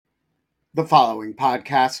The following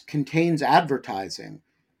podcast contains advertising.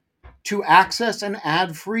 To access an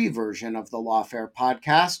ad-free version of the Lawfare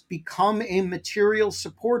podcast, become a material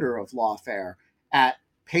supporter of Lawfare at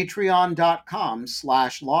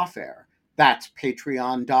patreon.com/lawfare. That's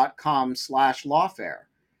patreon.com/lawfare.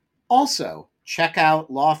 Also, check out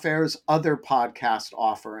Lawfare's other podcast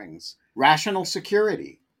offerings: Rational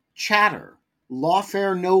Security, Chatter,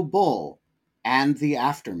 Lawfare No Bull, and The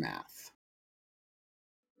Aftermath.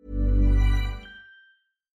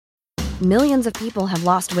 Millions of people have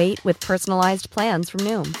lost weight with personalized plans from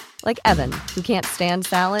Noom. Like Evan, who can't stand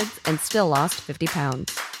salads and still lost 50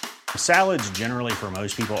 pounds. Salads generally for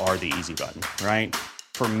most people are the easy button, right?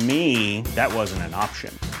 For me, that wasn't an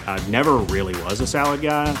option. I never really was a salad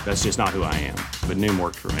guy. That's just not who I am. But Noom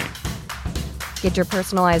worked for me. Get your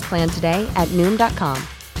personalized plan today at Noom.com.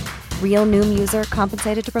 Real Noom user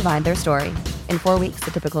compensated to provide their story. In 4 weeks,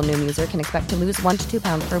 the typical Noom user can expect to lose 1 to 2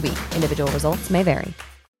 pounds per week. Individual results may vary.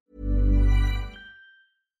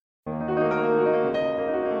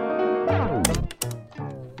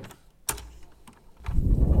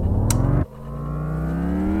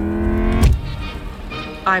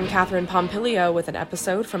 I'm Catherine Pompilio with an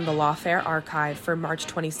episode from the Lawfare archive for March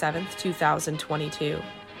 27th, 2022.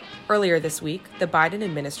 Earlier this week, the Biden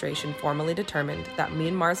administration formally determined that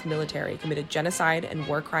Myanmar's military committed genocide and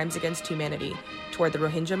war crimes against humanity toward the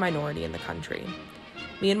Rohingya minority in the country.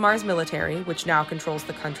 Myanmar's military, which now controls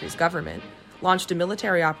the country's government, launched a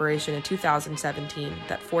military operation in 2017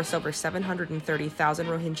 that forced over 730,000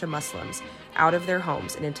 Rohingya Muslims out of their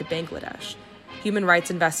homes and into Bangladesh. Human rights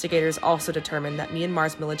investigators also determined that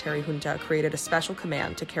Myanmar's military junta created a special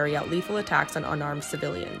command to carry out lethal attacks on unarmed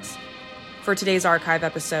civilians. For today's archive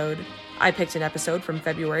episode, I picked an episode from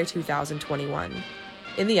February 2021.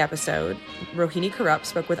 In the episode, Rohini Karup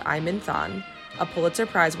spoke with Min Than, a Pulitzer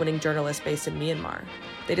Prize-winning journalist based in Myanmar.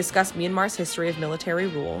 They discussed Myanmar's history of military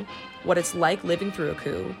rule, what it's like living through a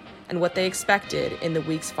coup, and what they expected in the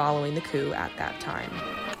weeks following the coup at that time.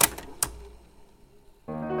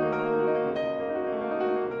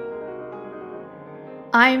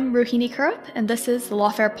 I'm Rohini Karup, and this is the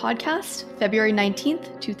Lawfare podcast, February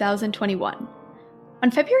 19th, 2021.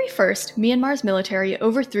 On February 1st, Myanmar's military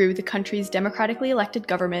overthrew the country's democratically elected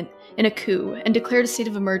government in a coup and declared a state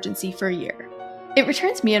of emergency for a year. It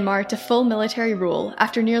returns Myanmar to full military rule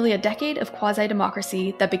after nearly a decade of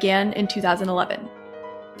quasi-democracy that began in 2011.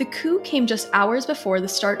 The coup came just hours before the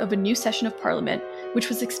start of a new session of parliament, which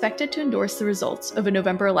was expected to endorse the results of a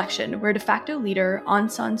November election where de facto leader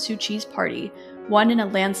Aung San Suu Kyi's party won in a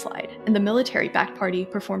landslide, and the military-backed party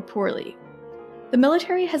performed poorly. The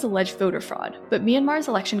military has alleged voter fraud, but Myanmar's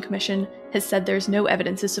election commission has said there's no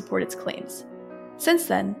evidence to support its claims. Since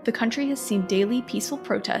then, the country has seen daily peaceful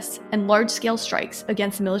protests and large-scale strikes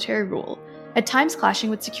against military rule, at times clashing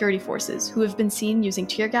with security forces who have been seen using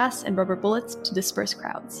tear gas and rubber bullets to disperse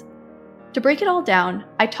crowds. To break it all down,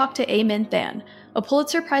 I talked to Min Than, a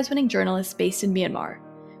Pulitzer Prize-winning journalist based in Myanmar.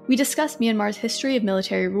 We discussed Myanmar's history of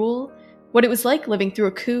military rule, what it was like living through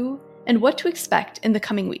a coup, and what to expect in the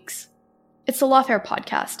coming weeks. It's the Lawfare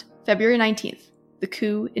podcast, February 19th, the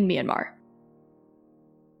coup in Myanmar.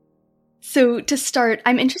 So to start,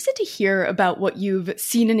 I'm interested to hear about what you've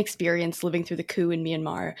seen and experienced living through the coup in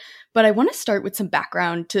Myanmar, but I want to start with some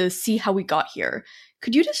background to see how we got here.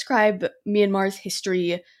 Could you describe Myanmar's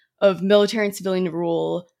history of military and civilian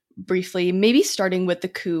rule briefly, maybe starting with the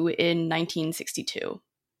coup in 1962?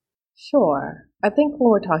 Sure. I think when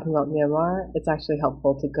we're talking about Myanmar, it's actually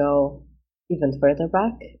helpful to go even further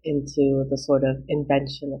back into the sort of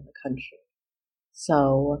invention of the country.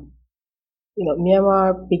 So,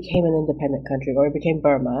 Myanmar became an independent country, or it became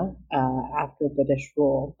Burma after British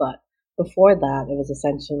rule. But before that, it was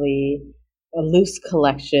essentially a loose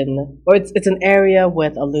collection, or it's an area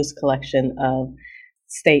with a loose collection of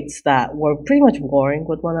states that were pretty much warring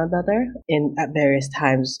with one another at various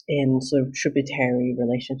times in sort of tributary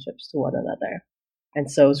relationships to one another.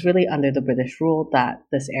 And so it was really under the British rule that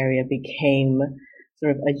this area became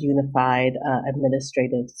sort of a unified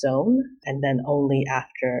administrative zone, and then only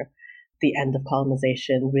after the end of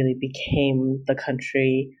colonization really became the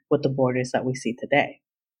country with the borders that we see today.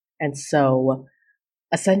 And so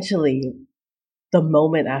essentially, the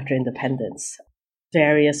moment after independence,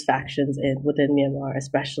 various factions within Myanmar,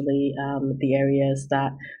 especially the areas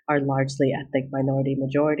that are largely ethnic minority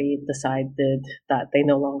majority, decided that they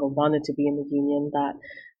no longer wanted to be in the union, that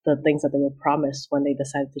the things that they were promised when they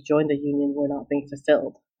decided to join the union were not being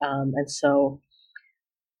fulfilled. And so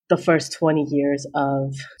the first 20 years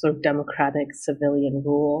of sort of democratic civilian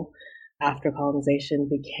rule after colonization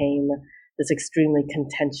became this extremely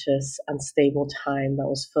contentious, unstable time that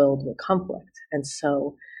was filled with conflict. And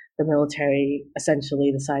so the military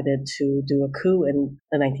essentially decided to do a coup in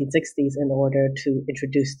the 1960s in order to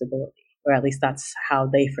introduce stability, or at least that's how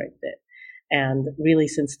they framed it. And really,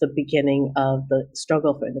 since the beginning of the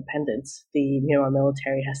struggle for independence, the Myanmar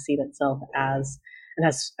military has seen itself as, and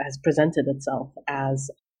has presented itself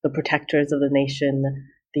as, the protectors of the nation,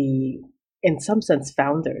 the, in some sense,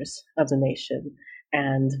 founders of the nation,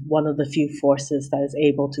 and one of the few forces that is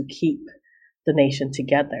able to keep the nation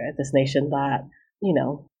together, this nation that,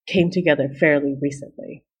 came together fairly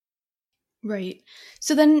recently. Right.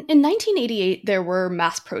 So then in 1988, there were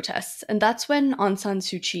mass protests, and that's when Aung San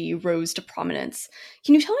Suu Kyi rose to prominence.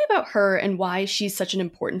 Can you tell me about her and why she's such an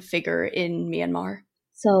important figure in Myanmar?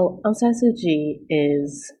 So Aung San Suu Kyi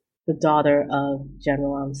is the daughter of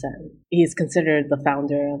General Aung San. He's considered the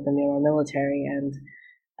founder of the Myanmar military, and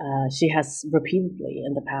she has repeatedly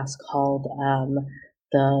in the past called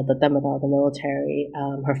the Demada, the military,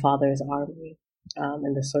 her father's army,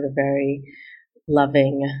 in this sort of very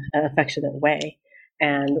loving, affectionate way.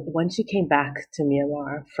 And when she came back to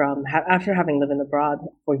Myanmar after having lived abroad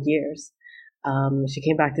for years, she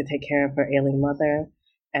came back to take care of her ailing mother,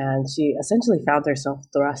 and she essentially found herself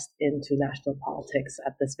thrust into national politics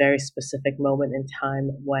at this very specific moment in time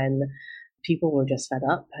when people were just fed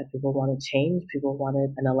up. People wanted change. People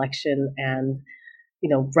wanted an election. And,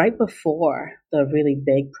 right before the really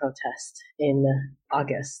big protest in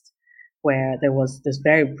August, where there was this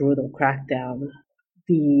very brutal crackdown,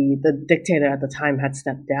 the dictator at the time had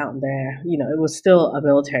stepped down. It was still a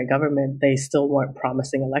military government. They still weren't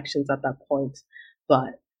promising elections at that point,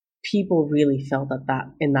 but people really felt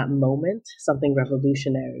that in that moment, something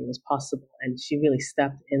revolutionary was possible. And she really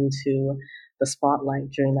stepped into the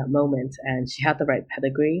spotlight during that moment. And she had the right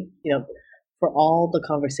pedigree, for all the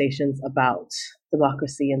conversations about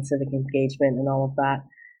democracy and civic engagement and all of that.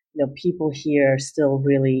 People here still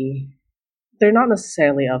really, they're not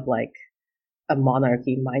necessarily of like a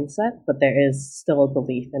monarchy mindset, but there is still a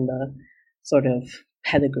belief in the sort of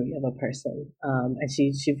pedigree of a person. And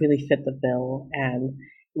she really fit the bill. And,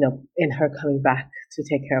 in her coming back to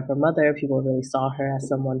take care of her mother, people really saw her as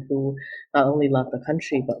someone who not only loved the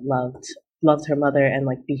country, but loved her mother and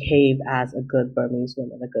like behaved as a good Burmese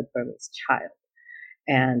woman, a good Burmese child.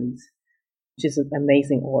 And she's an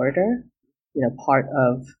amazing orator. Part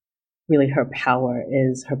of really her power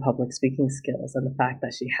is her public speaking skills and the fact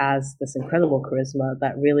that she has this incredible charisma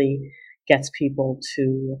that really gets people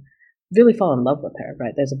to really fall in love with her,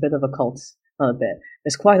 right? There's a bit of a cult, not a bit,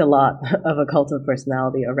 there's quite a lot of a cult of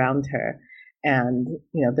personality around her. And,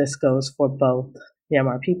 this goes for both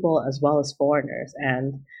Myanmar people as well as foreigners.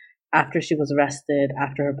 And after she was arrested,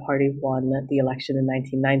 after her party won the election in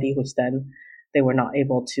 1990, which then they were not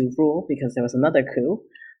able to rule because there was another coup,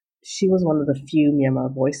 she was one of the few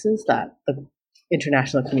Myanmar voices that the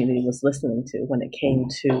international community was listening to when it came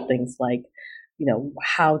to things like,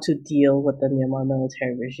 how to deal with the Myanmar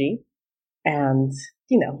military regime. And,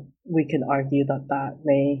 we can argue that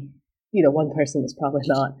may, one person it's probably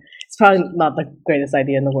not the greatest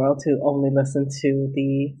idea in the world to only listen to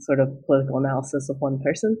the sort of political analysis of one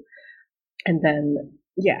person. And then,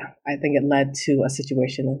 I think it led to a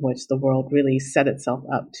situation in which the world really set itself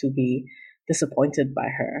up to be disappointed by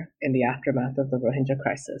her in the aftermath of the Rohingya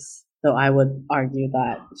crisis. Though I would argue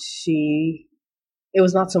that it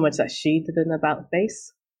was not so much that she did an about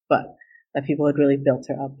face, but that people had really built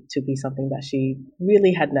her up to be something that she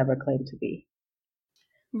really had never claimed to be.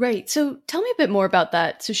 Right. So tell me a bit more about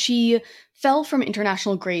that. So she fell from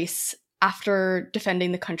international grace after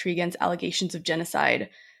defending the country against allegations of genocide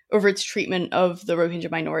over its treatment of the Rohingya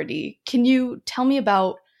minority. Can you tell me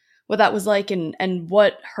about what that was like and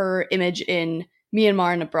what her image in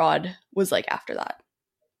Myanmar and abroad was like after that?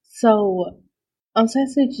 So Aung San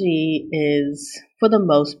Suu Kyi is, for the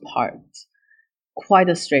most part, quite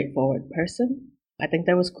a straightforward person. I think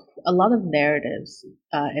there was a lot of narratives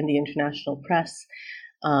in the international press,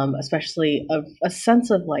 especially of a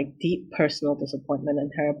sense of like deep personal disappointment in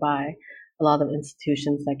her by a lot of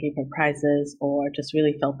institutions that gave her prizes or just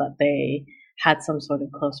really felt that they had some sort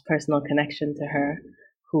of close personal connection to her,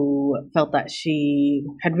 who felt that she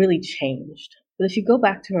had really changed. But if you go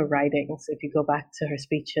back to her writings, if you go back to her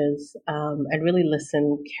speeches, and really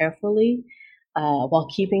listen carefully, while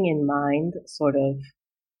keeping in mind sort of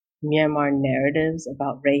Myanmar narratives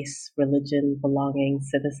about race, religion, belonging,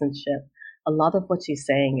 citizenship, a lot of what she's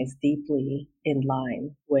saying is deeply in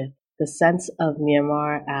line with the sense of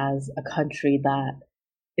Myanmar as a country that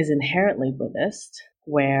is inherently Buddhist,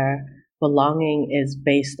 where belonging is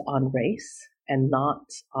based on race and not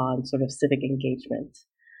on sort of civic engagement.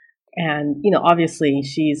 And, obviously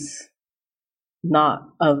she's not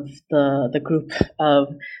of the group of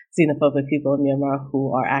xenophobic people in Myanmar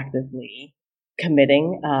who are actively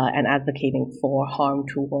committing and advocating for harm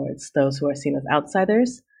towards those who are seen as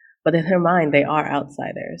outsiders, but in her mind, they are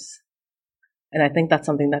outsiders. And I think that's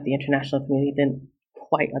something that the international community didn't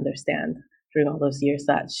quite understand during all those years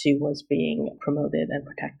that she was being promoted and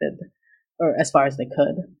protected, or as far as they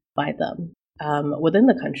could, by them. Within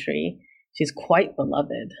the country, she's quite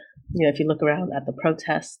beloved. If you look around at the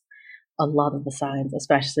protests, a lot of the signs,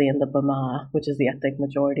 especially in the Burma, which is the ethnic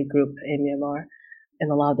majority group in Myanmar,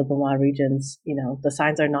 in a lot of the Burma regions, the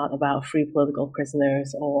signs are not about free political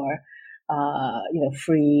prisoners or,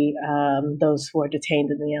 free those who are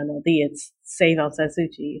detained in the NLD. It's save Aung San Suu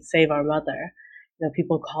Kyi, save our mother.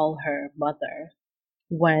 People call her mother.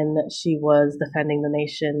 When she was defending the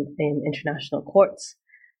nation in international courts,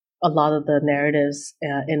 a lot of the narratives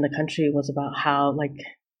in the country was about how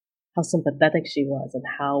sympathetic she was and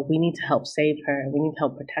how we need to help save her. We need to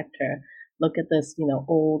help protect her. Look at this,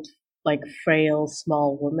 old, frail,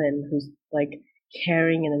 small woman who's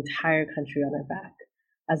carrying an entire country on her back,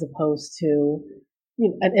 as opposed to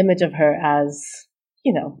an image of her as,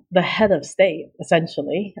 the head of state,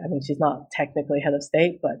 essentially. I mean, she's not technically head of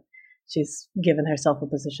state, but she's given herself a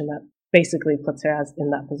position that basically puts her in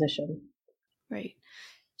that position. Right.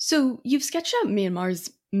 So you've sketched out Myanmar's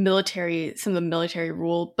some of the military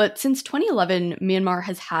rule, but since 2011, Myanmar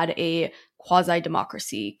has had a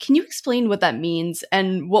quasi-democracy. Can you explain what that means,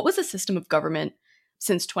 and what was the system of government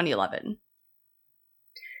since 2011?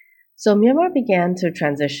 So Myanmar began to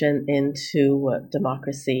transition into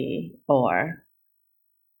democracy, or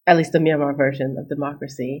at least the Myanmar version of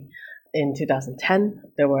democracy, in 2010.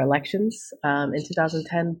 There were elections in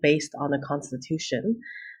 2010 based on a constitution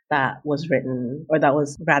that was written, or that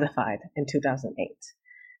was ratified in 2008.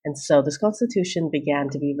 And so this constitution began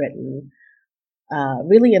to be written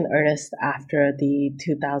really in earnest after the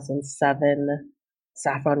 2007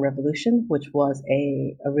 Saffron Revolution, which was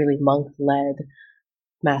a really monk-led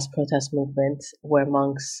mass protest movement where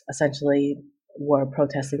monks essentially were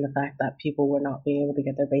protesting the fact that people were not being able to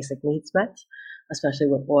get their basic needs met, especially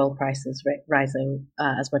with oil prices rising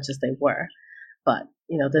as much as they were. But,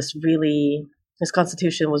 this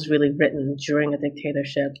constitution was really written during a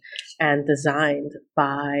dictatorship and designed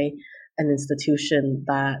by an institution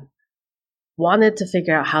that wanted to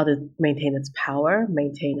figure out how to maintain its power,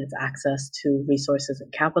 maintain its access to resources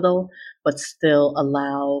and capital, but still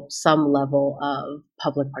allow some level of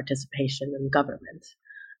public participation in government.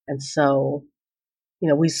 And so,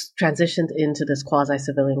 we transitioned into this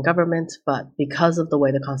quasi-civilian government, but because of the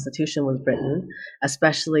way the Constitution was written,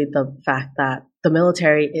 especially the fact that the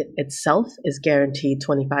military itself is guaranteed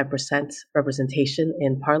 25% representation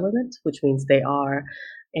in parliament, which means they are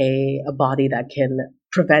a body that can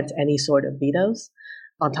prevent any sort of vetoes,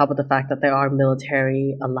 on top of the fact that there are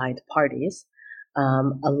military-aligned parties.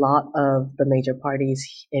 A lot of the major parties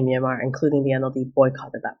in Myanmar, including the NLD,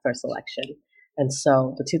 boycotted that first election. And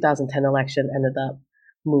so the 2010 election ended up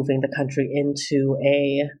moving the country into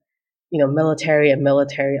a, military and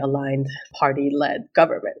military-aligned party-led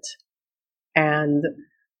government. And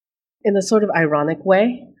in a sort of ironic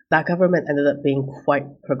way, that government ended up being quite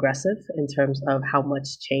progressive in terms of how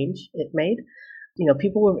much change it made.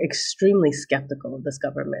 People were extremely skeptical of this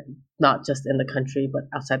government, not just in the country, but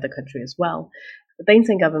outside the country as well. The Thein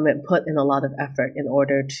Sein government put in a lot of effort in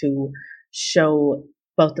order to show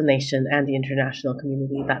both the nation and the international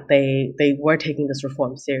community that they were taking this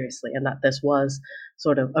reform seriously, and that this was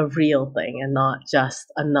sort of a real thing and not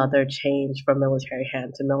just another change from military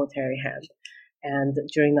hand to military hand. And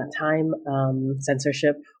during that time,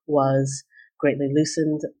 censorship was greatly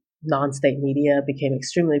loosened. Non-state media became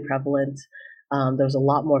extremely prevalent. There was a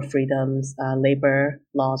lot more freedoms. Labor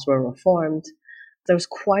laws were reformed. There was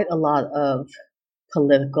quite a lot of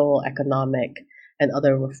political, economic, and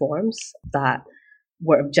other reforms that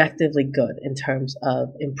were objectively good in terms of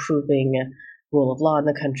improving rule of law in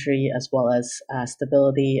the country, as well as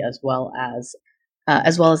stability, as well as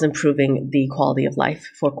improving the quality of life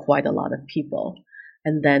for quite a lot of people.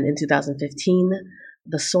 And then in 2015,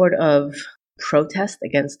 the sort of protest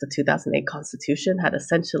against the 2008 Constitution had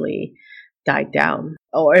essentially died down.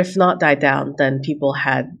 Or if not died down, then people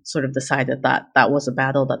had sort of decided that that was a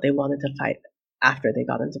battle that they wanted to fight after they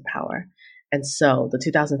got into power. And so the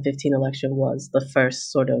 2015 election was the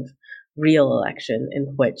first sort of real election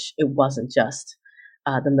in which it wasn't just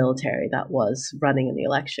the military that was running in the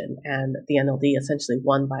election. And the NLD essentially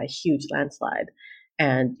won by a huge landslide.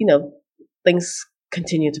 And, things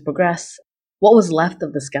continued to progress. What was left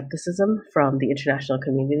of the skepticism from the international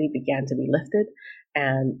community began to be lifted.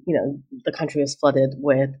 And, the country was flooded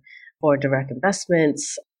with foreign direct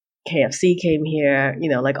investments. KFC came here,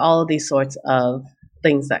 like all of these sorts of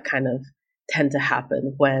things that kind of tend to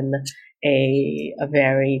happen when a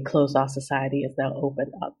very closed off society is now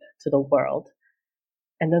opened up to the world.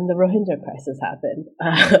 And then the Rohingya crisis happened,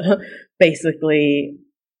 basically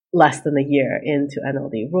less than a year into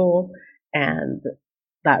NLD rule. And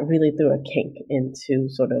that really threw a kink into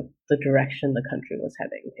sort of the direction the country was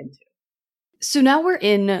heading into. So now we're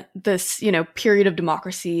in this, period of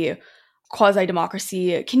democracy,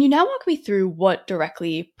 quasi-democracy. Can you now walk me through what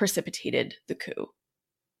directly precipitated the coup?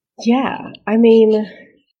 Yeah, I mean,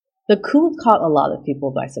 the coup caught a lot of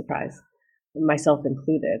people by surprise, myself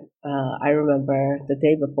included. I remember the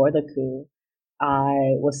day before the coup,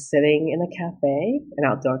 I was sitting in a cafe, an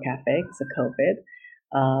outdoor cafe because of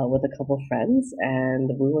COVID, with a couple of friends,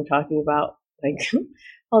 and we were talking about like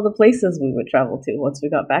all the places we would travel to once we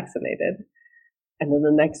got vaccinated. And then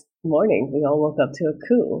the next morning, we all woke up to a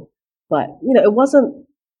coup. But, it wasn't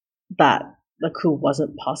that the coup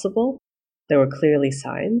wasn't possible. There were clearly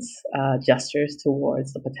signs, gestures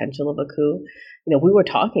towards the potential of a coup. We were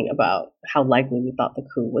talking about how likely we thought the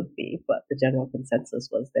coup would be, but the general consensus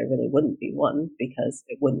was there really wouldn't be one because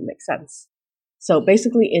it wouldn't make sense. So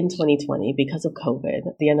basically in 2020, because of COVID,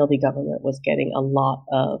 the NLD government was getting a lot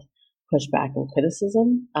of pushback and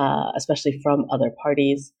criticism, especially from other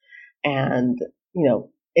parties. And,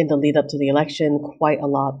 in the lead up to the election, quite a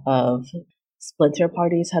lot of splinter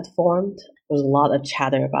parties had formed. There was a lot of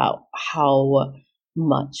chatter about how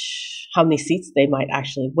many seats they might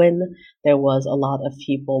actually win. There was a lot of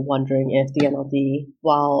people wondering if the NLD,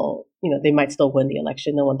 while, they might still win the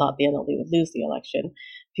election, no one thought the NLD would lose the election.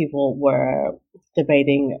 People were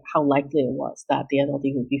debating how likely it was that the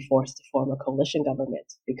NLD would be forced to form a coalition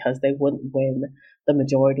government because they wouldn't win the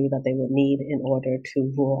majority that they would need in order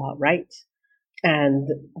to rule outright. And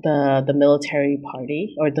the military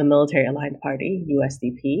party, or the military aligned party,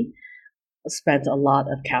 USDP, spent a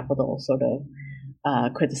lot of capital sort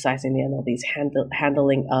of criticizing the NLD's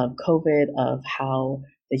handling of COVID, of how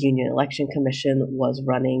the Union Election Commission was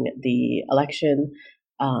running the election.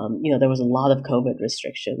 There was a lot of COVID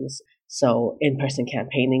restrictions. So in-person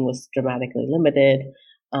campaigning was dramatically limited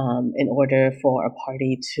in order for a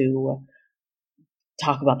party to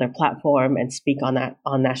talk about their platform and speak on that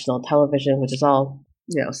on national television, which is all,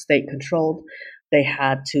 state controlled. They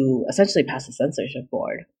had to essentially pass a censorship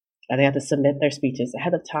board. They had to submit their speeches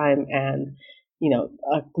ahead of time, and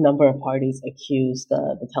a number of parties accused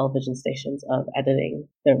the television stations of editing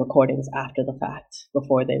their recordings after the fact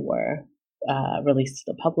before they were released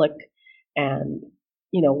to the public. And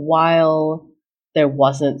while there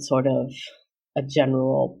wasn't sort of a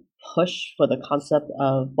general push for the concept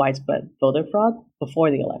of widespread voter fraud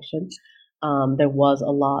before the election, there was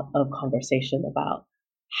a lot of conversation about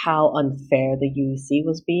how unfair the UEC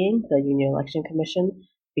was being, the Union Election Commission,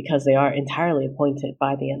 because they are entirely appointed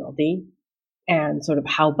by the NLD, and sort of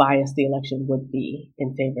how biased the election would be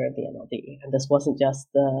in favor of the NLD. And this wasn't just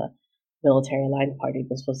the military aligned party,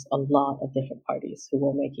 this was a lot of different parties who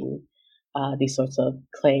were making these sorts of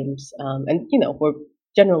claims, and were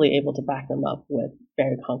generally able to back them up with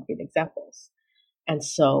very concrete examples. And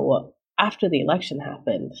so after the election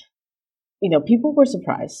happened, people were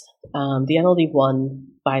surprised. The NLD won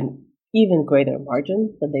by an even greater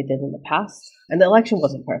margin than they did in the past. And the election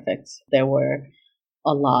wasn't perfect. There were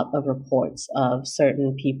a lot of reports of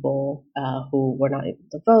certain people who were not able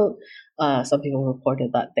to vote. Some people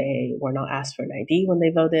reported that they were not asked for an ID when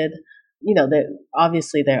they voted.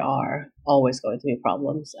 Obviously there are always going to be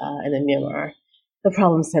problems. And in Myanmar, the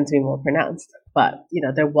problems tend to be more pronounced. But,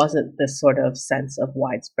 there wasn't this sort of sense of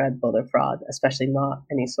widespread voter fraud, especially not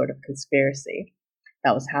any sort of conspiracy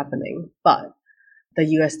that was happening. But the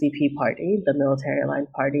USDP party, the military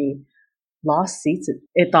aligned party, lost seats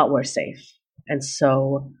it thought were safe. And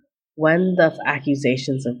so when the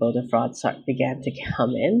accusations of voter fraud began to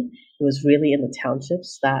come in, it was really in the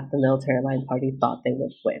townships that the military aligned party thought they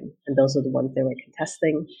would win. And those are the ones they were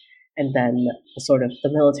contesting. And then the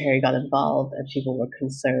military got involved, and people were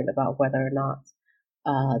concerned about whether or not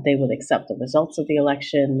they would accept the results of the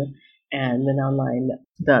election. And then online,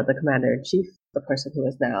 the commander-in-chief, the person who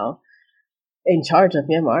is now in charge of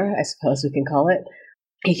Myanmar, I suppose we can call it,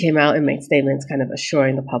 he came out and made statements kind of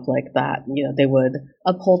assuring the public that, they would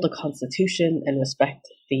uphold the Constitution and respect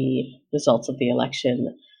the results of the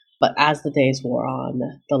election. But as the days wore on,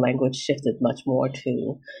 the language shifted much more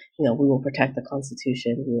to, we will protect the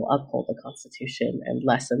Constitution, we will uphold the Constitution, and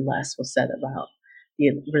less was said about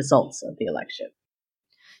the results of the election.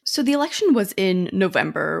 So the election was in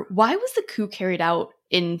November. Why was the coup carried out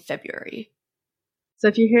in February? So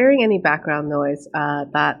if you're hearing any background noise,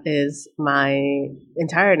 that is my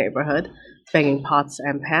entire neighborhood banging pots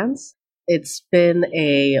and pans. It's been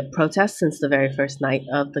a protest since the very first night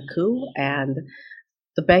of the coup, and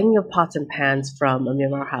the banging of pots and pans from a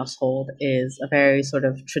Myanmar household is a very sort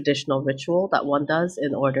of traditional ritual that one does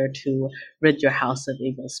in order to rid your house of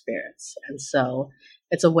evil spirits. And so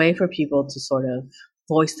it's a way for people to sort of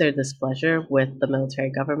voice their displeasure with the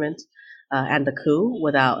military government and the coup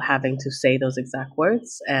without having to say those exact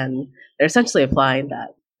words. And they're essentially applying that.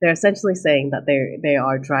 They're essentially saying that they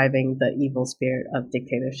are driving the evil spirit of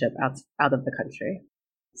dictatorship out of the country.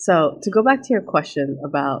 So to go back to your question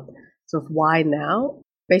about sort of why now,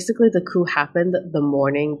 basically the coup happened the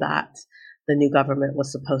morning that the new government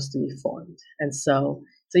was supposed to be formed. And so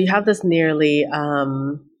you have this nearly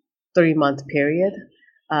 3-month period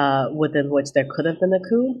within which there could have been a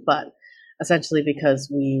coup, but essentially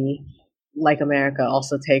because we, like America,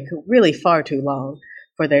 also take really far too long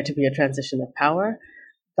for there to be a transition of power.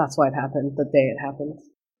 That's why it happened the day it happened.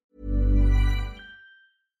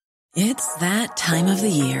 It's that time of the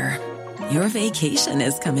year. Your vacation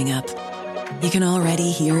is coming up. You can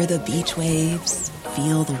already hear the beach waves,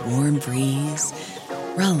 feel the warm breeze,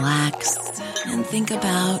 relax, and think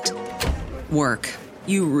about work.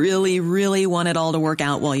 You really, really want it all to work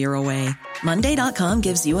out while you're away. Monday.com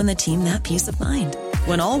gives you and the team that peace of mind.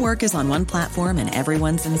 When all work is on one platform and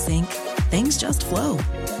everyone's in sync, things just flow.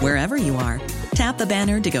 Wherever you are, tap the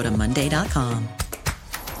banner to go to Monday.com.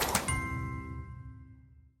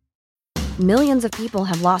 Millions of people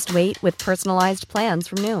have lost weight with personalized plans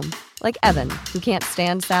from Noom. Like Evan, who can't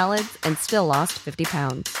stand salads and still lost 50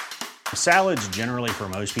 pounds. Salads generally for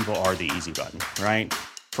most people are the easy button, right?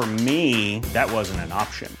 For me, that wasn't an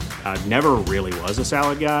option. I never really was a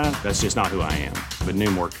salad guy. That's just not who I am. But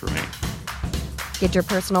Noom worked for me. Get your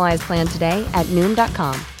personalized plan today at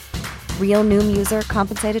Noom.com. Real Noom user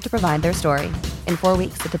compensated to provide their story. In 4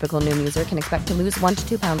 weeks, the typical Noom user can expect to lose 1 to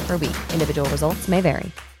 2 pounds per week. Individual results may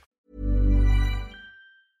vary.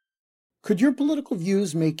 Could your political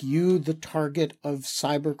views make you the target of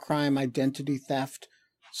cybercrime, identity theft,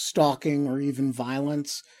 stalking, or even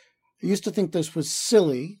violence? I used to think this was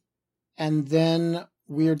silly, and then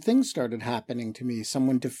weird things started happening to me.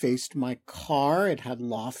 Someone defaced my car. It had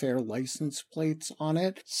Lawfare license plates on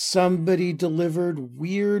it. Somebody delivered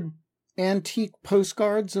weird antique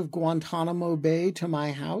postcards of Guantanamo Bay to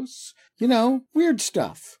my house. You know, weird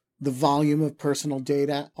stuff. The volume of personal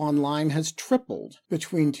data online has tripled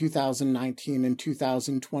between 2019 and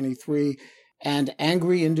 2023, and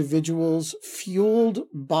angry individuals fueled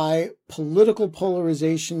by political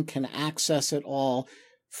polarization can access it all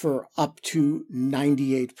for up to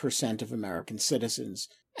 98% of American citizens.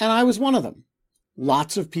 And I was one of them.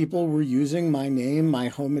 Lots of people were using my name, my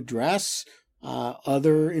home address,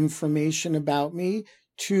 other information about me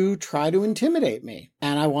to try to intimidate me.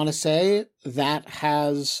 And I want to say that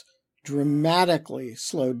has dramatically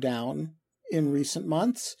slowed down in recent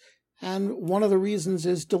months. And one of the reasons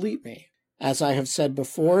is Delete Me. As I have said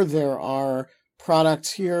before, there are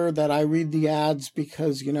products here that I read the ads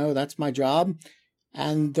because, that's my job.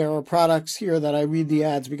 And there are products here that I read the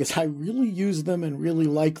ads because I really use them and really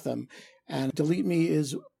like them. And Delete Me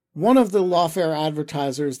is one of the Lawfare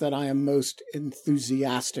advertisers that I am most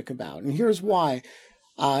enthusiastic about. And here's why.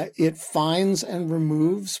 It finds and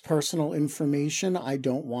removes personal information I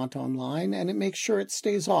don't want online, and it makes sure it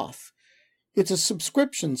stays off. It's a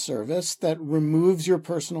subscription service that removes your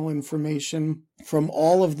personal information from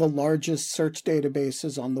all of the largest search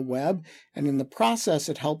databases on the web, and in the process,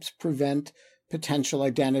 it helps prevent potential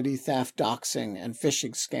identity theft, doxing, and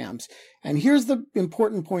phishing scams. And here's the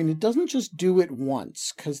important point. It doesn't just do it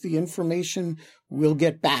once, because the information will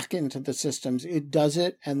get back into the systems. It does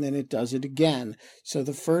it, and then it does it again. So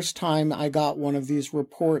the first time I got one of these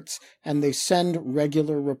reports, and they send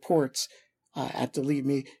regular reports at Delete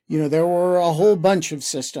Me, there were a whole bunch of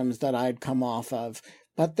systems that I'd come off of.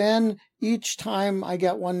 But then each time I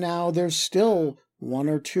get one now, there's still 1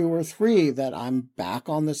 or 2 or 3 that I'm back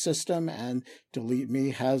on the system, and Delete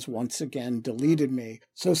Me has once again deleted me.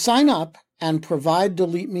 So sign up and provide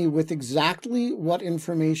Delete Me with exactly what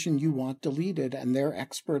information you want deleted, and their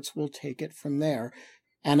experts will take it from there.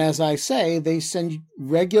 And as I say, they send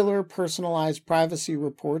regular personalized privacy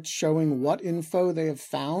reports showing what info they have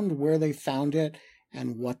found, where they found it,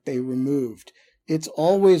 and what they removed. It's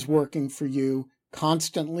always working for you,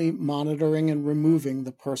 constantly monitoring and removing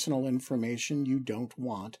the personal information you don't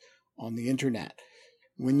want on the internet.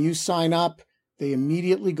 When you sign up, they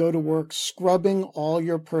immediately go to work scrubbing all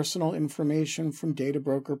your personal information from data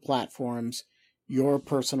broker platforms. Your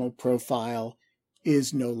personal profile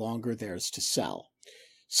is no longer theirs to sell.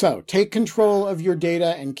 So take control of your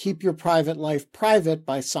data and keep your private life private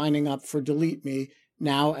by signing up for Delete Me.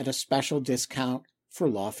 now at a special discount for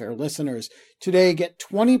Lawfare listeners. Today, get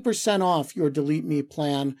 20% off your Delete Me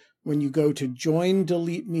plan when you go to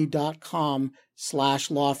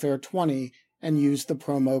joindeleteme.com/Lawfare20 and use the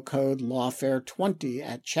promo code Lawfare20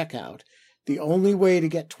 at checkout. The only way to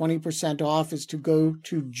get 20% off is to go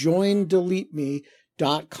to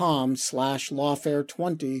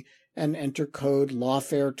joindeleteme.com/Lawfare20 and enter code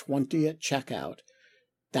Lawfare20 at checkout.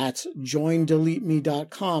 That's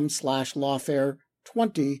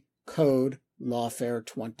joindeleteme.com/Lawfare20, code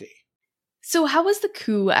Lawfare20. So how was the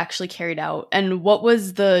coup actually carried out, and what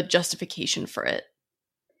was the justification for it?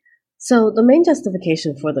 So the main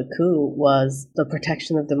justification for the coup was the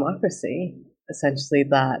protection of democracy, essentially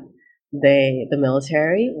that the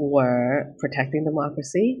military were protecting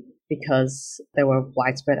democracy because there were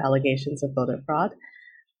widespread allegations of voter fraud.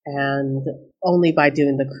 And only by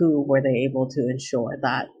doing the coup were they able to ensure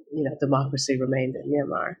that, democracy remained in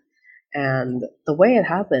Myanmar. And the way it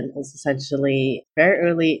happened was essentially very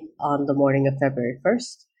early on the morning of February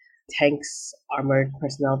 1st, tanks, armored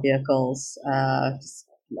personnel vehicles,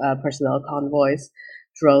 personnel convoys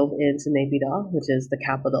drove into Naypyidaw, which is the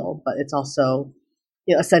capital, but it's also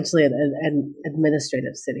essentially an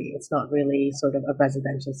administrative city. It's not really sort of a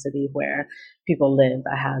residential city where people live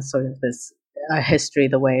that has sort of this history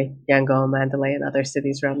the way Yangon, Mandalay, and other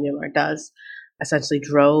cities around Myanmar does. Essentially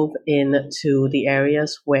drove into the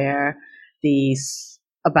areas where these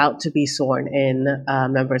about to be sworn in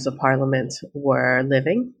members of parliament were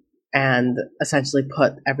living, and essentially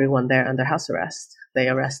put everyone there under house arrest. They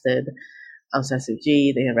arrested Aung San Suu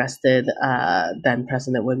Kyi, they arrested then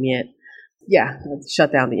President Win Myint.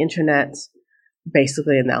 Shut down the internet,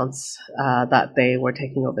 basically announced that they were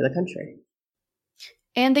taking over the country.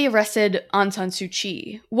 And they arrested Aung San Suu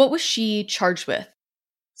Kyi. What was she charged with?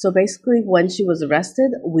 So basically, when she was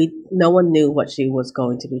arrested, no one knew what she was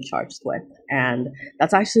going to be charged with. And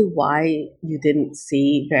that's actually why you didn't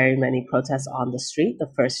see very many protests on the street the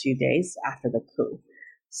first few days after the coup.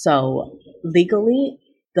 So legally,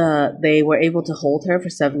 they were able to hold her for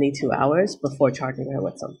 72 hours before charging her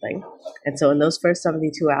with something. And so in those first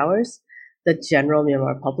 72 hours, the general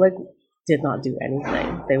Myanmar public did not do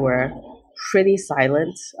anything. They were pretty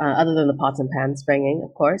silent, other than the pots and pans banging,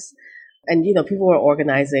 of course. And, people were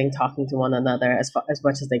organizing, talking to one another as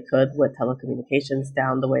much as they could with telecommunications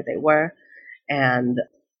down the way they were and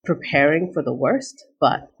preparing for the worst.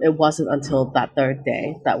 But it wasn't until that third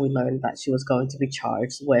day that we learned that she was going to be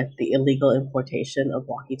charged with the illegal importation of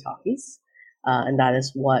walkie-talkies. And that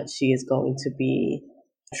is what she is going to be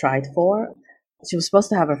tried for. She was supposed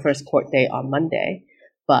to have her first court date on Monday,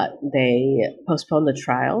 but they postponed the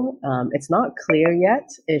trial. It's not clear yet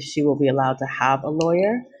if she will be allowed to have a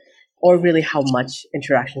lawyer, or really how much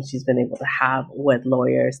interaction she's been able to have with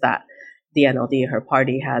lawyers that the NLD, her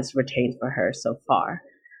party, has retained for her so far.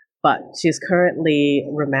 But she's currently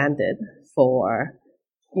remanded for,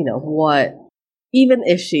 what, even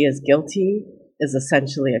if she is guilty, is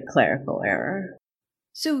essentially a clerical error.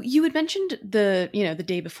 So you had mentioned the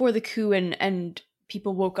day before the coup and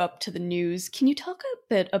people woke up to the news. Can you talk a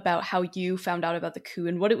bit about how you found out about the coup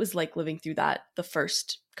and what it was like living through that the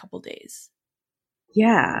first couple days?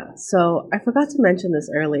 Yeah, so I forgot to mention this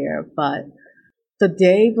earlier, but the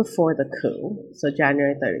day before the coup, so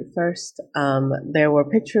January 31st, there were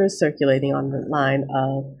pictures circulating online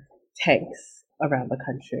of tanks around the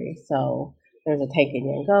country. So there's a tank in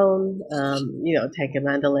Yangon, a tank in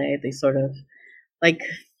Mandalay, these sort of like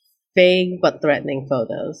vague but threatening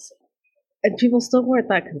photos. And people still weren't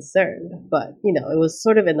that concerned, but, it was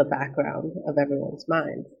sort of in the background of everyone's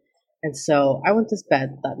mind. And so I went to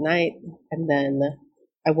bed that night, and then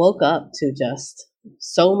I woke up to just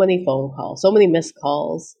so many phone calls, so many missed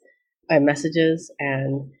calls and messages.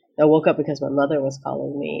 And I woke up because my mother was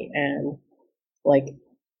calling me, and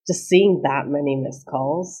just seeing that many missed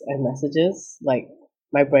calls and messages,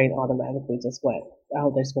 my brain automatically just went,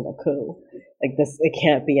 oh, there's been a coup. This, it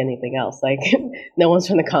can't be anything else. No one's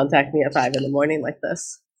trying to contact me at 5 a.m. like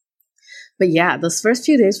this. But yeah, those first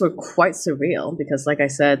few days were quite surreal because, like I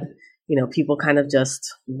said, people kind of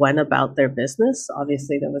just went about their business.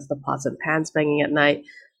 Obviously, there was the pots and pans banging at night.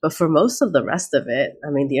 But for most of the rest of it,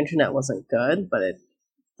 the internet wasn't good, but it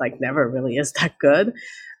never really is that good.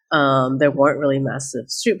 There weren't really massive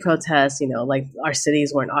street protests, our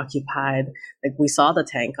cities weren't occupied. We saw the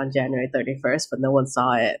tank on January 31st, but no one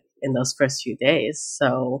saw it in those first few days.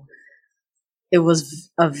 So it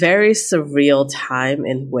was a very surreal time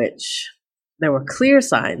in which there were clear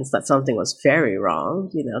signs that something was very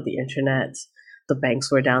wrong. The internet, the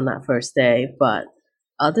banks were down that first day. But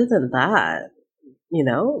other than that,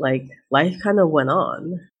 life kind of went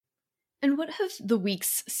on. And what have the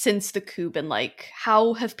weeks since the coup been like?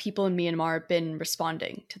 How have people in Myanmar been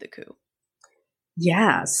responding to the coup?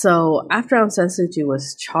 Yeah, so after Aung San Suu Kyi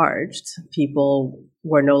was charged, people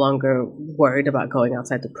were no longer worried about going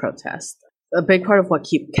outside to protest. A big part of what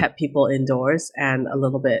kept people indoors and a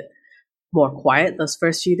little bit more quiet those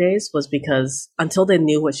first few days was because until they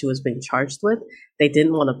knew what she was being charged with, they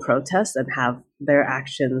didn't want to protest and have their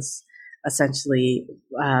actions essentially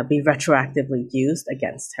be retroactively used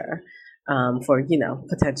against her for,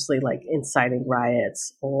 potentially like inciting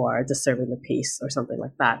riots or disturbing the peace or something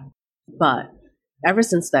like that. But ever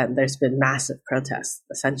since then, there's been massive protests,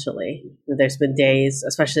 essentially. There's been days,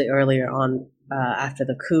 especially earlier on after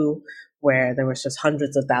the coup, where there was just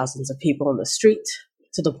hundreds of thousands of people in the street,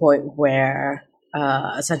 to the point where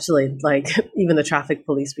essentially, like, even the traffic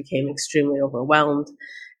police became extremely overwhelmed.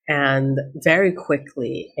 And very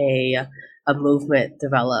quickly, a movement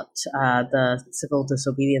developed, the civil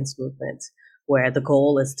disobedience movement, where the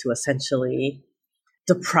goal is to essentially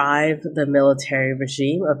deprive the military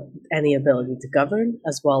regime of any ability to govern,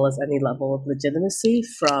 as well as any level of legitimacy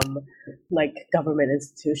from like government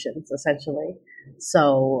institutions, essentially.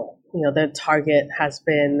 So, their target has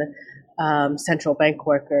been central bank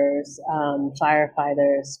workers,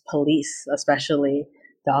 firefighters, police, especially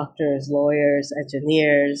doctors, lawyers,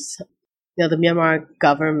 engineers. The Myanmar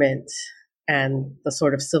government and the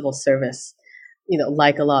sort of civil service,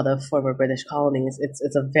 like a lot of former British colonies,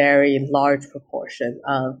 it's a very large proportion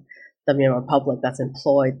of the Myanmar public that's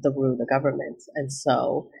employed through the government. And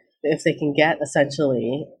so if they can get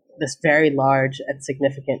essentially this very large and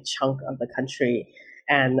significant chunk of the country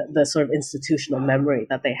and the sort of institutional memory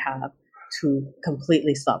that they have to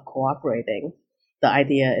completely stop cooperating, the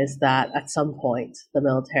idea is that at some point the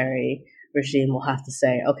military regime will have to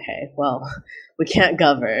say, okay, well, we can't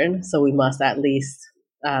govern, so we must at least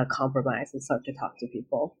compromise and start to talk to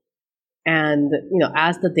people. And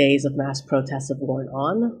as the days of mass protests have worn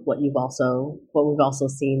on, what we've also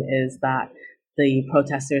seen is that the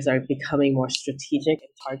protesters are becoming more strategic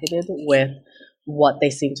and targeted with what they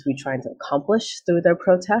seem to be trying to accomplish through their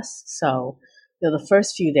protests. So, the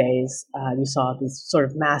first few days, you saw these sort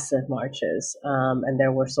of massive marches, and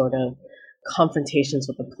there were sort of confrontations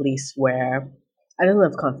with the police where, I don't know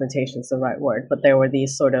if confrontation is the right word, but there were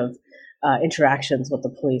these sort of interactions with the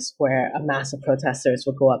police where a mass of protesters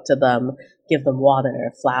would go up to them, give them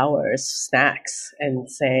water, flowers, snacks, and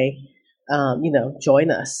say, join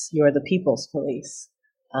us. You're the people's police.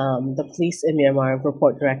 The police in Myanmar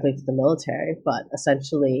report directly to the military, but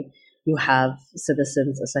essentially you have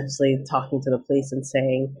citizens essentially talking to the police and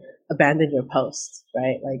saying, abandon your post,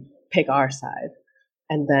 right? Like, pick our side.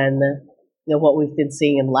 And then, what we've been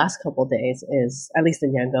seeing in the last couple of days is, at least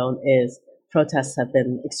in Yangon, is protests have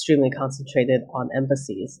been extremely concentrated on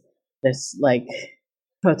embassies. There's like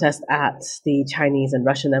protests at the Chinese and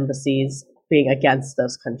Russian embassies being against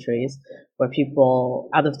those countries, where people,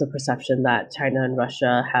 out of the perception that China and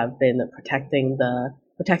Russia have been protecting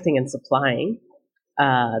and supplying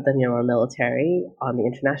the Myanmar military on the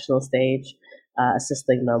international stage,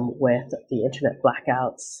 assisting them with the internet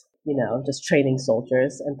blackouts, just training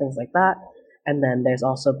soldiers and things like that. And then there's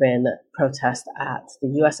also been protests at the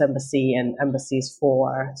U.S. Embassy and embassies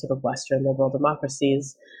for sort of Western liberal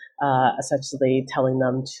democracies, essentially telling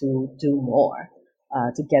them to do more,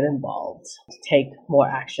 to get involved, to take more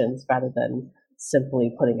actions rather than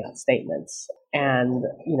simply putting out statements. And,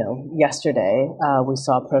 yesterday we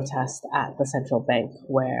saw protests at the central bank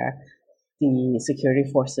where the security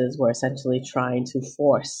forces were essentially trying to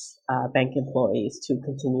force bank employees to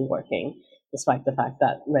continue working, despite the fact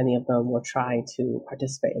that many of them were trying to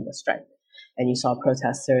participate in the strike. And you saw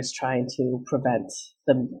protesters trying to prevent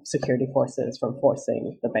the security forces from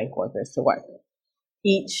forcing the bank workers to work.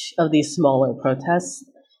 Each of these smaller protests,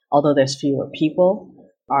 although there's fewer people,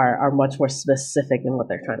 are much more specific in what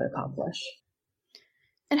they're trying to accomplish.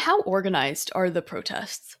 And how organized are the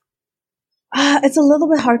protests? It's a little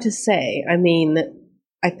bit hard to say. I mean,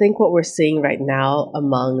 I think what we're seeing right now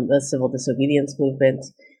among the civil disobedience movement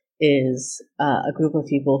is a group of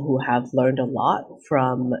people who have learned a lot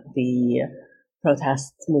from the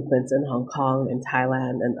protest movements in Hong Kong and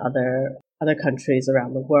Thailand and other countries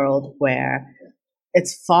around the world, where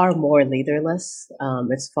it's far more leaderless.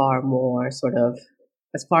 It's far more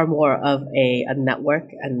of a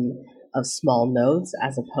network and of small nodes,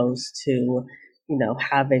 as opposed to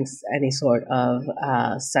having any sort of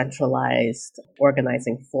centralized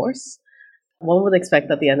organizing force. One would expect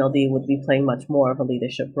that the NLD would be playing much more of a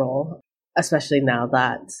leadership role, especially now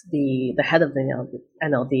that the head of the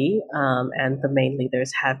NLD and the main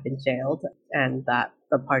leaders have been jailed, and that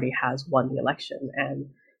the party has won the election. And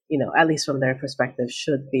at least from their perspective,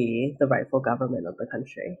 should be the rightful government of the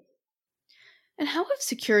country. And how have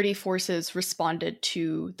security forces responded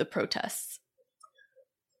to the protests?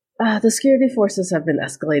 The security forces have been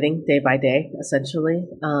escalating day by day, essentially.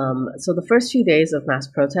 So the first few days of mass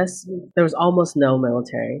protests, there was almost no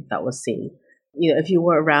military that was seen. If you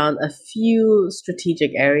were around a few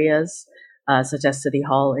strategic areas, such as City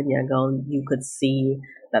Hall in Yangon, you could see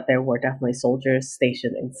that there were definitely soldiers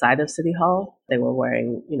stationed inside of City Hall. They were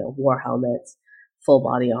wearing, war helmets, full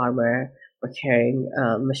body armor, were carrying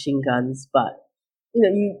machine guns, but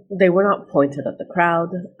they were not pointed at the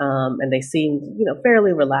crowd, and they seemed,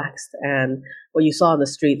 fairly relaxed. And what you saw on the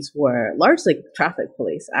streets were largely traffic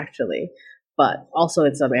police, actually, but also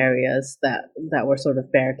in some areas that were sort of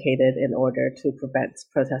barricaded in order to prevent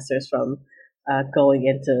protesters from going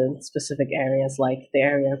into specific areas, like the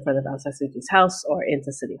area in front of Aung San Suu Kyi's house or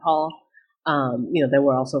into City Hall. There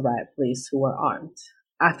were also riot police who were armed.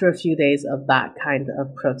 After a few days of that kind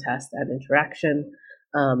of protest and interaction,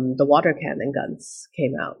 the water cannon guns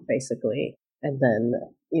came out, basically. And then,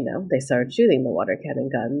 they started shooting the water cannon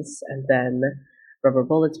guns. And then rubber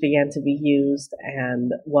bullets began to be used.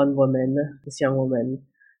 And one woman, this young woman,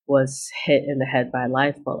 was hit in the head by a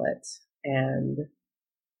live bullet and,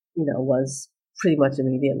 was pretty much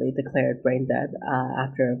immediately declared brain dead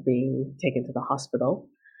after being taken to the hospital.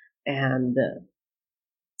 And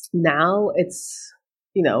now it's,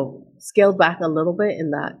 scaled back a little bit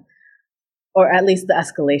in that, or at least the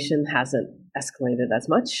escalation hasn't escalated as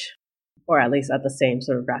much, or at least at the same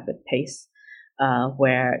sort of rapid pace,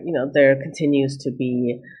 where, there continues to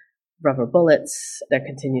be rubber bullets, there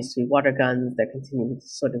continues to be water guns, there continues to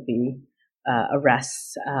sort of be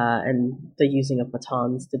arrests and the using of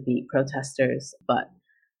batons to beat protesters. But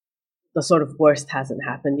the sort of worst hasn't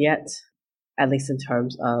happened yet, at least in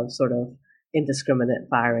terms of sort of indiscriminate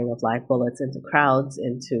firing of live bullets into crowds,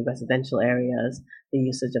 into residential areas, the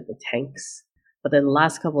usage of the tanks. But in the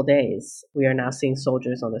last couple of days, we are now seeing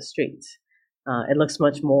soldiers on the street. It looks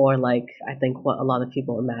much more like, I think, what a lot of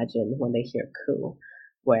people imagine when they hear coup,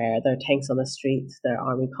 where there are tanks on the street, there are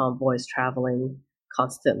army convoys traveling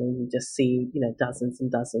constantly. You just see, dozens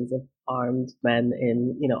and dozens of armed men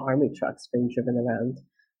in, army trucks being driven around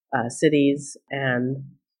cities. And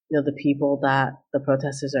the people that the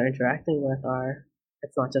protesters are interacting with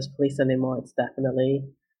it's not just police anymore. It's definitely,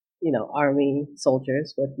 army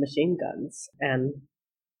soldiers with machine guns and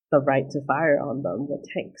the right to fire on them with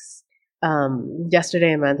tanks.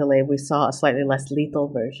 Yesterday in Mandalay, we saw a slightly less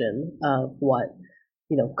lethal version of what,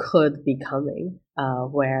 could be coming,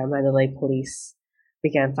 where Mandalay police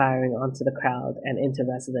began firing onto the crowd and into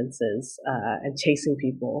residences and chasing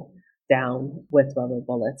people down with rubber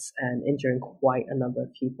bullets and injuring quite a number of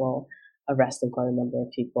people, arresting quite a number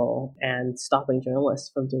of people, and stopping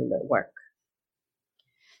journalists from doing their work.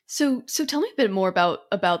 So tell me a bit more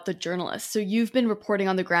about the journalists. So you've been reporting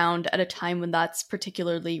on the ground at a time when that's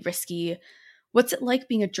particularly risky. What's it like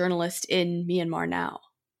being a journalist in Myanmar now?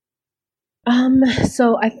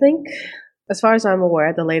 So I think, as far as I'm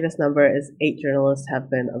aware, the latest number is 8 journalists have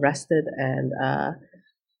been arrested and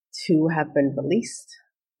 2 have been released.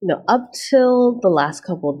 Up till the last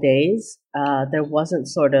couple of days, there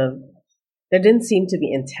didn't seem to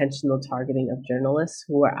be intentional targeting of journalists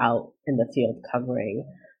who were out in the field covering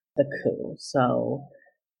the coup. So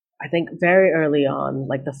I think very early on,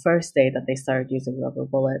 like the first day that they started using rubber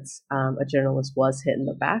bullets, a journalist was hit in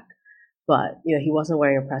the back, but he wasn't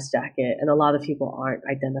wearing a press jacket, and a lot of people aren't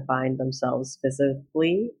identifying themselves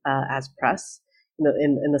visibly as press,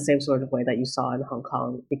 in the same sort of way that you saw in Hong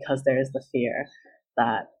Kong, because there is the fear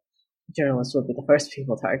that journalists would be the first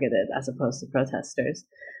people targeted as opposed to protesters.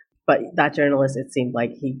 But that journalist, it seemed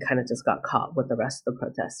like he kind of just got caught with the rest of the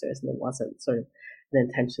protesters, and it wasn't sort of an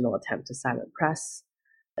intentional attempt to silence press.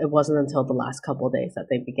 It wasn't until the last couple of days that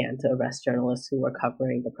they began to arrest journalists who were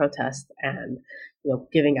covering the protest and,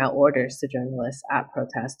 giving out orders to journalists at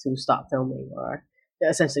protests to stop filming, or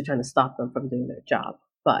essentially trying to stop them from doing their job.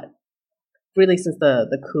 But really, since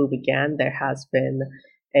the coup began, there has been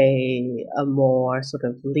a more sort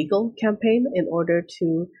of legal campaign in order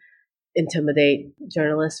to intimidate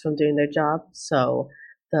journalists from doing their job. So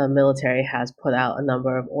the military has put out a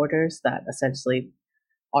number of orders that essentially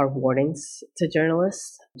are warnings to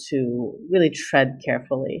journalists to really tread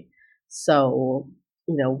carefully. So,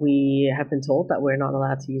 we have been told that we're not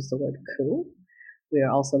allowed to use the word coup. We are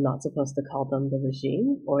also not supposed to call them the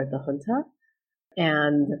regime or the junta.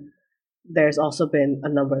 And there's also been a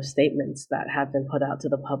number of statements that have been put out to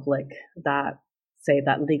the public that say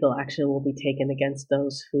that legal action will be taken against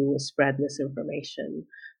those who spread misinformation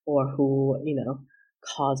or who,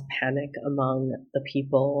 cause panic among the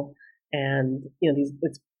people. And,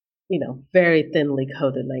 it's very thinly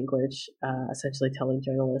coded language, essentially telling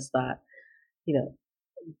journalists that, you know,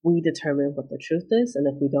 we determine what the truth is, and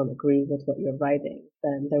if we don't agree with what you're writing,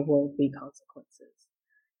 then there will be consequences.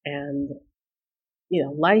 And,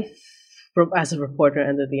 life as a reporter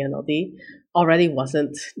under the NLD already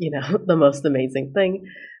wasn't, the most amazing thing.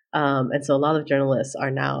 And so a lot of journalists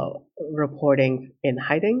are now reporting in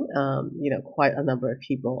hiding. Quite a number of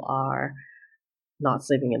people are not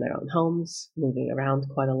sleeping in their own homes, moving around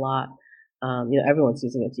quite a lot. Everyone's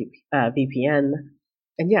using a VPN.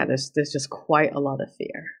 And yeah, there's just quite a lot of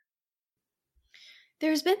fear.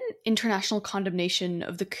 There's been international condemnation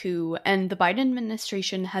of the coup, and the Biden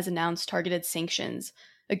administration has announced targeted sanctions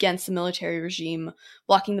against the military regime,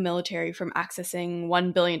 blocking the military from accessing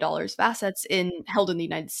 $1 billion of assets held in the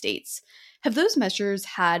United States. Have those measures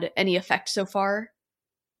had any effect so far?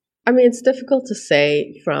 I mean, it's difficult to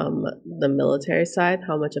say from the military side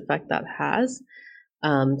how much effect that has.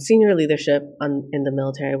 Senior leadership in the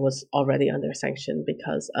military was already under sanction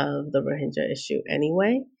because of the Rohingya issue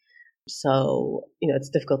anyway. So, it's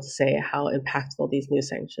difficult to say how impactful these new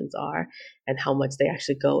sanctions are and how much they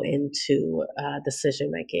actually go into decision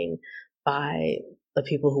making by the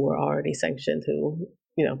people who were already sanctioned, who,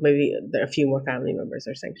 maybe there are a few more family members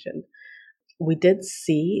are sanctioned. We did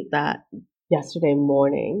see that yesterday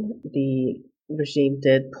morning, the regime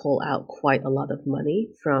did pull out quite a lot of money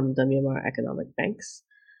from the Myanmar economic banks.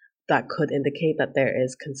 That could indicate that there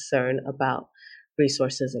is concern about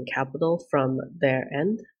resources and capital from their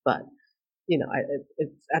end, but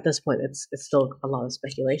at this point, it's still a lot of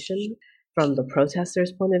speculation. From the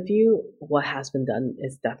protesters' point of view, what has been done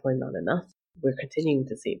is definitely not enough. We're continuing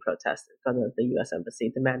to see protests in front of the U.S.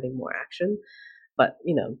 Embassy demanding more action, but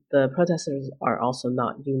the protesters are also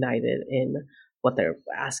not united in what they're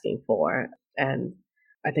asking for, and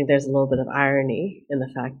I think there's a little bit of irony in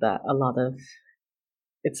the fact that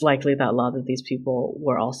it's likely that a lot of these people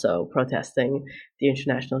were also protesting the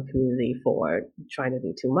international community for trying to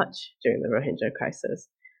do too much during the Rohingya crisis,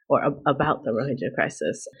 or about the Rohingya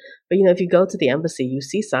crisis. But, if you go to the embassy, you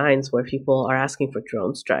see signs where people are asking for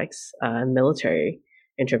drone strikes, military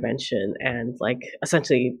intervention, and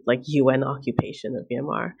essentially UN occupation of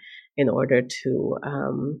Myanmar in order to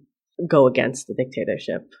go against the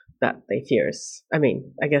dictatorship that they fears. I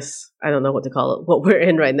mean, I guess I don't know what to call it, what we're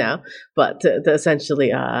in right now, but to essentially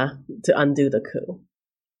to undo the coup.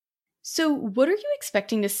 So what are you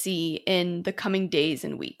expecting to see in the coming days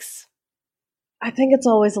and weeks? I think it's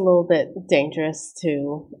always a little bit dangerous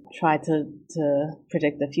to try to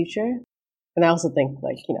predict the future. And I also think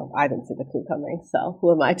I didn't see the coup coming, so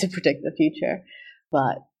who am I to predict the future?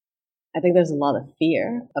 But I think there's a lot of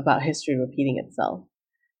fear about history repeating itself.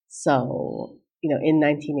 So, in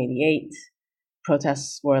 1988,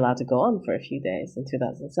 protests were allowed to go on for a few days. In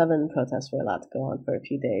 2007, protests were allowed to go on for a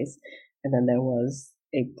few days. And then there was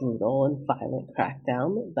a brutal and violent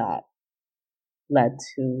crackdown that led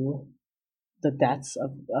to the deaths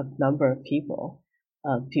of a number of people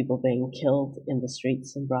being killed in the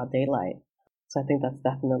streets in broad daylight. So I think that's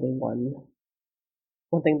definitely one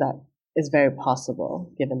thing that is very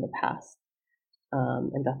possible given the past,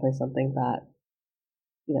 and definitely something that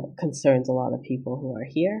concerns a lot of people who are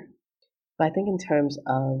here. But I think in terms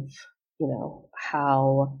of,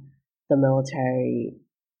 how the military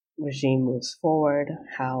regime moves forward,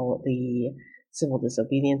 how the civil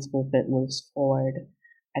disobedience movement moves forward,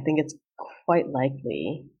 I think it's quite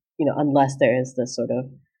likely, unless there is this sort of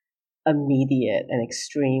immediate and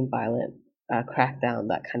extreme violent crackdown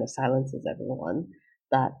that kind of silences everyone,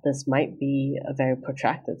 that this might be a very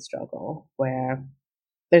protracted struggle where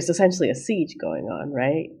there's essentially a siege going on,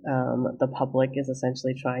 right? The public is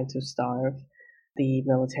essentially trying to starve the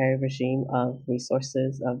military regime of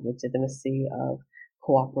resources, of legitimacy, of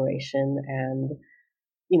cooperation, and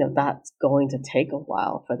that's going to take a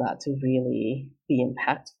while for that to really be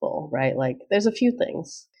impactful, right? There's a few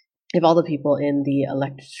things. If all the people in the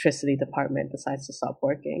electricity department decides to stop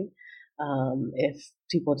working, if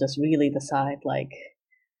people just really decide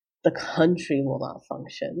the country will not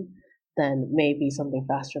function, then maybe something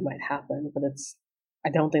faster might happen. But I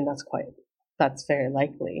don't think that's very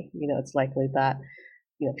likely. It's likely that,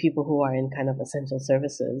 people who are in kind of essential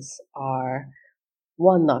services are,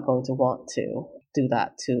 one, not going to want to do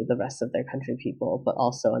that to the rest of their country people, but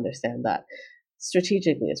also understand that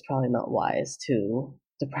strategically it's probably not wise to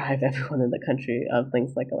deprive everyone in the country of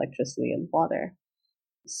things like electricity and water.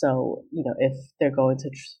 So, if they're going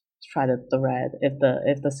to try to thread, if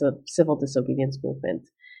the civil disobedience movement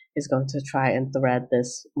is going to try and thread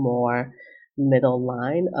this more middle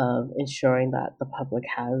line of ensuring that the public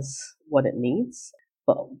has what it needs,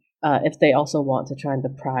 but if they also want to try and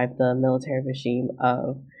deprive the military regime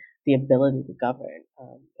of the ability to govern.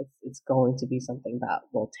 It's going to be something that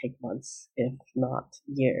will take months, if not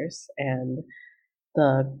years. And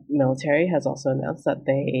the military has also announced that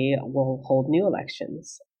they will hold new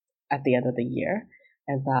elections at the end of the year,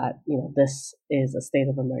 and that, this is a state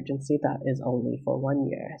of emergency that is only for 1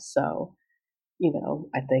 year. So,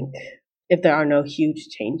 I think if there are no huge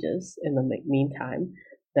changes in the meantime,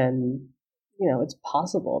 then, it's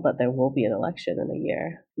possible that there will be an election in a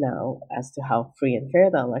year. Now, as to how free and fair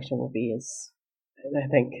the election will be is, I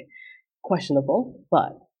think, questionable,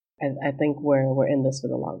 but I think we're in this for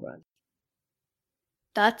the long run.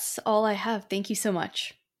 That's all I have. Thank you so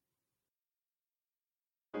much.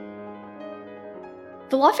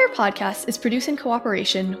 The Lawfare podcast is produced in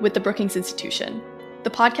cooperation with the Brookings Institution. The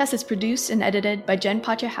podcast is produced and edited by Jen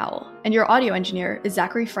Pacha-Howell, and your audio engineer is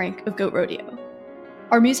Zachary Frank of Goat Rodeo.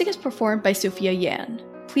 Our music is performed by Sophia Yan.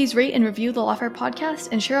 Please rate and review the Lawfare podcast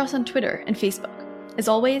and share us on Twitter and Facebook. As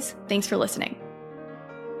always, thanks for listening.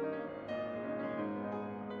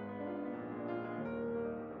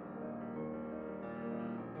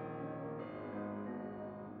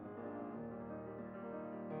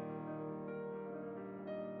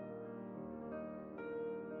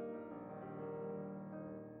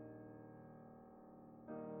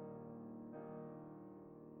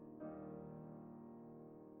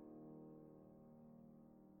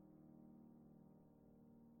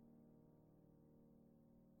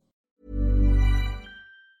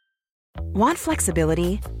 Want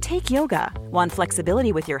flexibility? Take yoga. Want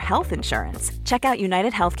flexibility with your health insurance? Check out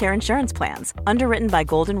United Healthcare Insurance Plans. Underwritten by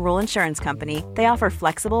Golden Rule Insurance Company, they offer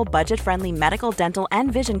flexible, budget-friendly medical, dental,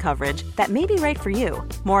 and vision coverage that may be right for you.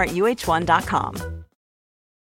 More at uh1.com.